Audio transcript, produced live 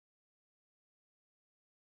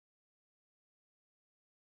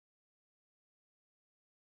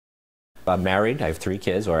I'm married. I have 3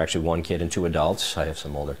 kids, or actually 1 kid and 2 adults. I have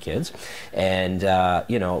some older kids. And,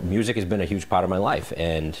 you know, music has been a huge part of my life.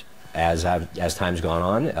 And as time's gone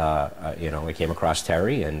on, you know, I came across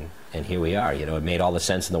Terry, and here we are. You know, it made all the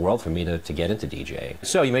sense in the world for me to get into DJing.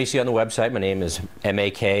 So you may see on the website, my name is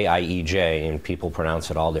M-A-K-I-E-J, and people pronounce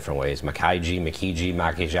it all different ways. Makiej,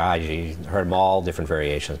 Makiej, heard them all different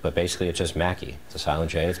variations, but basically it's just Makiej. It's a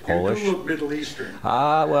silent J, it's Polish. You look Middle Eastern.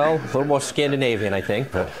 Well, a little more Scandinavian, I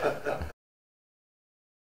think. But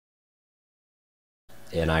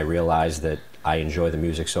and I realized that I enjoy the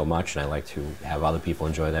music so much, and I like to have other people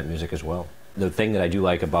enjoy that music as well. The thing that I do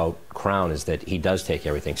like about Crown is that he does take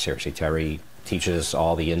everything seriously. Terry teaches us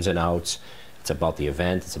all the ins and outs. It's about the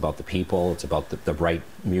event, it's about the people, it's about the right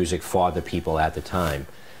music for the people at the time.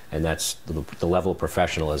 And that's the level of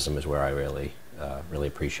professionalism is where I really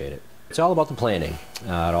appreciate it. It's all about the planning. It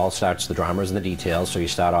all starts, the drama is in the details, so you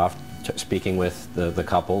start off speaking with the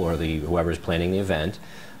couple or whoever's planning the event.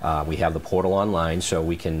 We have the portal online, so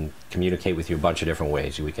we can communicate with you a bunch of different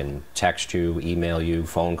ways. We can text you, email you,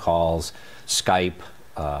 phone calls, Skype,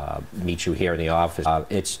 meet you here in the office.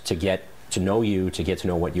 It's to get to know you, to get to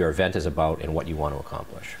know what your event is about and what you want to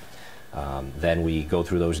accomplish. Then we go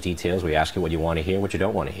through those details. We ask you what you want to hear, what you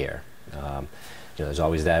don't want to hear. You know, there's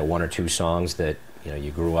always that 1 or 2 songs that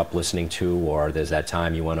you grew up listening to, or there's that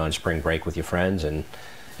time you went on spring break with your friends and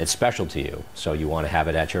it's special to you, so you want to have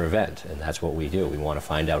it at your event, and that's what we do. We want to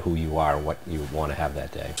find out who you are and what you want to have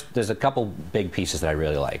that day. There's a couple big pieces that I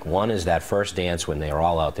really like. One is that first dance when they're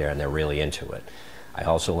all out there and they're really into it. I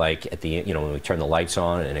also like at the end, when we turn the lights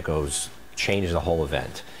on and it changes the whole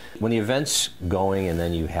event. When the event's going and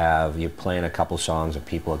then you're playing a couple songs and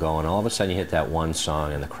people are going, all of a sudden you hit that one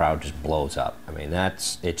song and the crowd just blows up. I mean,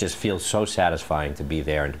 it just feels so satisfying to be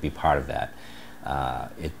there and to be part of that.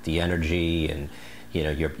 The energy, and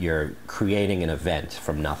you're creating an event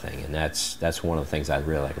from nothing, and that's one of the things I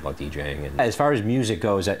really like about DJing. And as far as music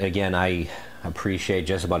goes, again, I appreciate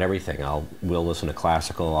just about everything. We'll listen to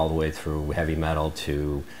classical all the way through heavy metal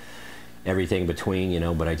to everything between,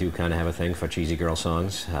 but I do kind of have a thing for cheesy girl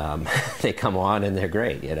songs. They come on and they're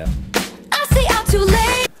great, I say I'm too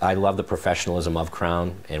late. I love the professionalism of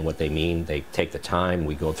Crown and what they mean. They take the time,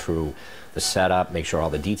 we go through the setup, make sure all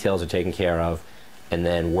the details are taken care of, and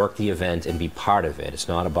then work the event and be part of it. It's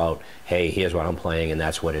not about, hey, here's what I'm playing and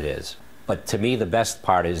that's what it is. But to me, the best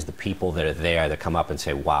part is the people that are there that come up and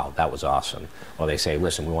say, wow, that was awesome. Or they say,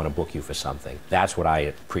 listen, we want to book you for something. That's what I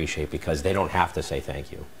appreciate, because they don't have to say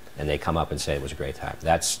thank you. And they come up and say it was a great time.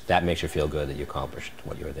 That makes you feel good that you accomplished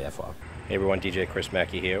what you were there for. Hey everyone, DJ Chris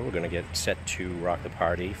Makiej here. We're going to get set to rock the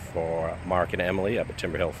party for Mark and Emily up at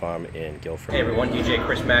Timber Hill Farm in Guilford. Hey everyone, DJ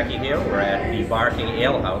Chris Makiej here. We're at the Barking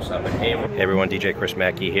Ale House up in Hayward. Hey everyone, DJ Chris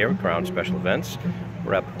Makiej here, Crown Special Events.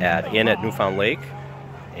 We're up at Newfound Lake,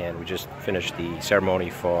 and we just finished the ceremony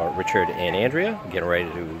for Richard and Andrea. We're getting ready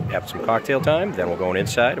to have some cocktail time, then we're going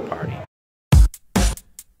inside to party.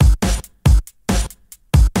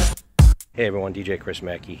 Hey everyone, DJ Chris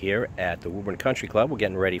Makiej here at the Woburn Country Club. We're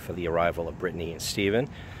getting ready for the arrival of Brittany and Steven.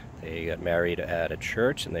 They got married at a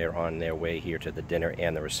church and they're on their way here to the dinner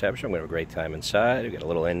and the reception. We're going to have a great time inside. We've got a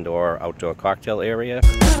little outdoor cocktail area.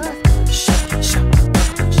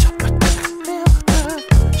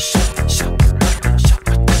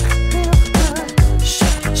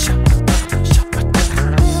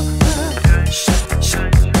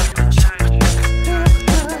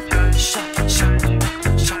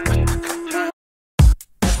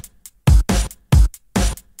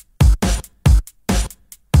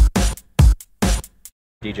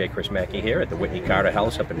 DJ Chris Makiej here at the Whitney Carter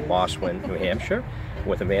House up in Boswin, New Hampshire.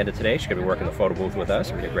 With Amanda today. She's going to be working the photo booth with us.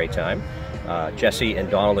 It'll be a great time. Jesse and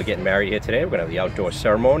Donald are getting married here today. We're going to have the outdoor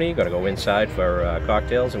ceremony. Going to go inside for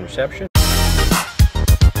cocktails and reception.